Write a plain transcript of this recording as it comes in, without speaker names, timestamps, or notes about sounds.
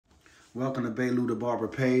Welcome to Baylew the Barber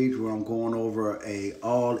page, where I'm going over a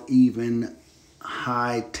all even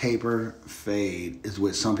high taper fade is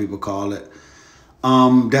what some people call it.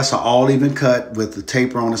 That's an all even cut with the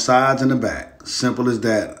taper on the sides and the back. Simple as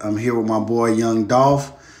that. I'm here with my boy Young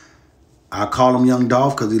Dolph. I call him Young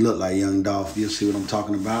Dolph because he look like Young Dolph. You'll see what I'm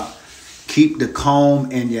talking about. Keep the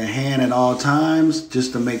comb in your hand at all times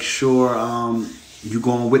just to make sure you're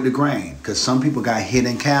going with the grain, because some people got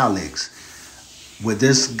hidden cowlicks. With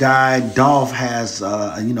this guy, Dolph has, he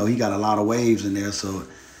got a lot of waves in there, so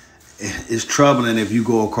it's troubling if you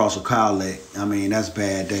go across a cowlick. I mean, that's a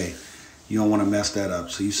bad day. You don't want to mess that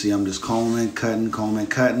up. So you see I'm just combing, cutting. Then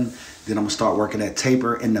I'm going to start working that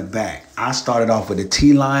taper in the back. I started off with the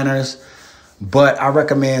T-liners, but I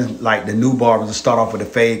recommend like the new barbers to start off with the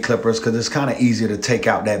fade clippers because it's kind of easier to take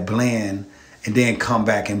out that blend and then come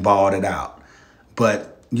back and bald it out. But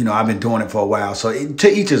I've been doing it for a while, so to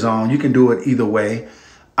each his own. You can do it either way.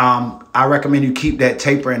 I recommend you keep that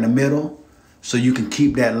taper in the middle so you can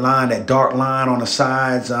keep that line, that dark line on the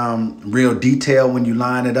sides, real detailed when you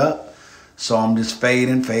line it up. So I'm just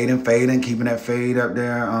fading, keeping that fade up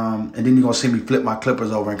there. And then you're going to see me flip my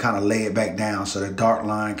clippers over and kind of lay it back down so the dark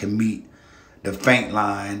line can meet the faint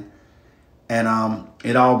line. And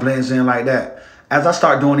it all blends in like that. As I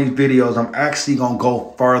start doing these videos, I'm actually going to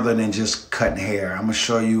go further than just cutting hair. I'm going to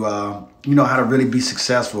show you, how to really be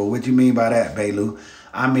successful. What do you mean by that, Baylew?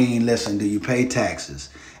 I mean, listen, do you pay taxes?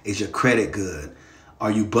 Is your credit good?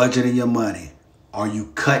 Are you budgeting your money? Are you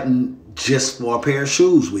cutting just for a pair of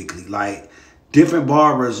shoes weekly? Like, different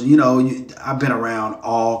barbers, I've been around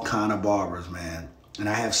all kind of barbers, man. And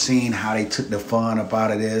I have seen how they took the fun up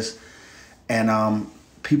out of this. And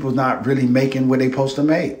people not really making what they supposed to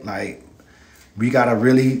make. Like, we got to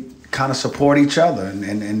really kind of support each other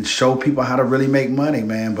and show people how to really make money,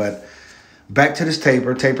 man. But back to this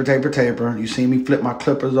taper. You see me flip my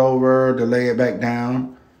clippers over to lay it back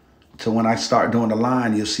down. So when I start doing the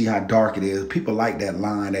line, you'll see how dark it is. People like that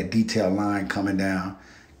line, that detailed line coming down.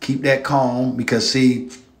 Keep that comb because, see,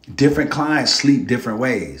 different clients sleep different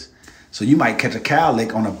ways. So you might catch a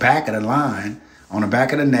cowlick on the back of the line, on the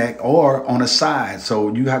back of the neck, or on the side.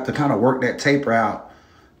 So you have to kind of work that taper out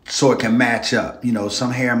so it can match up.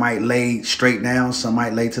 Some hair might lay straight down, some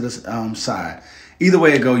might lay to the side. Either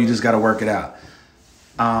way it go, you just got to work it out.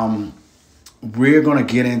 We're going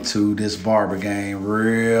to get into this barber game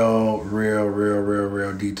real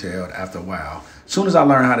detailed after a while. As soon as I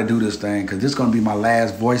learn how to do this thing, because this is going to be my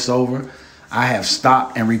last voiceover. I have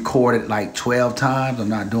stopped and recorded like 12 times. I'm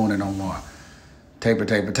not doing it no more. Taper.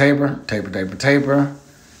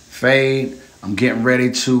 Fade. I'm getting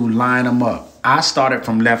ready to line them up. I started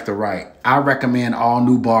from left to right. I recommend all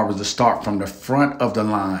new barbers to start from the front of the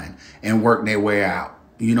line and work their way out.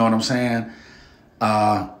 You know what I'm saying?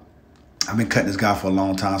 I've been cutting this guy for a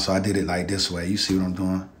long time, so I did it like this way. You see what I'm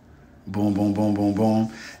doing? Boom.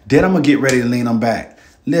 Then I'm going to get ready to lean them back.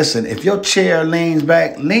 Listen, if your chair leans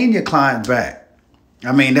back, lean your client back.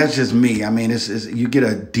 I mean, that's just me. I mean, you get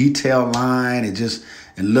a detailed line. It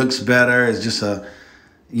looks better. It's just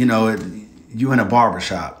you in a barber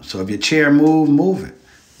shop. So if your chair move it.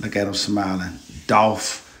 Look at him smiling.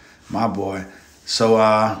 Dolph, my boy. So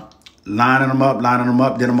lining them up.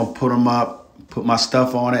 Then I'm going to put them up, put my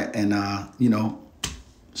stuff on it and,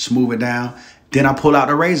 smooth it down. Then I pull out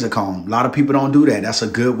the razor comb. A lot of people don't do that. That's a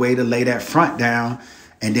good way to lay that front down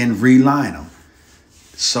and then reline them.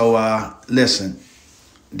 So listen,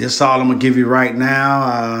 this is all I'm going to give you right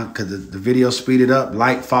now because the video speeded up.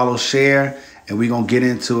 Like, follow, share, and we're going to get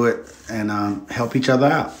into it and help each other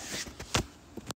out.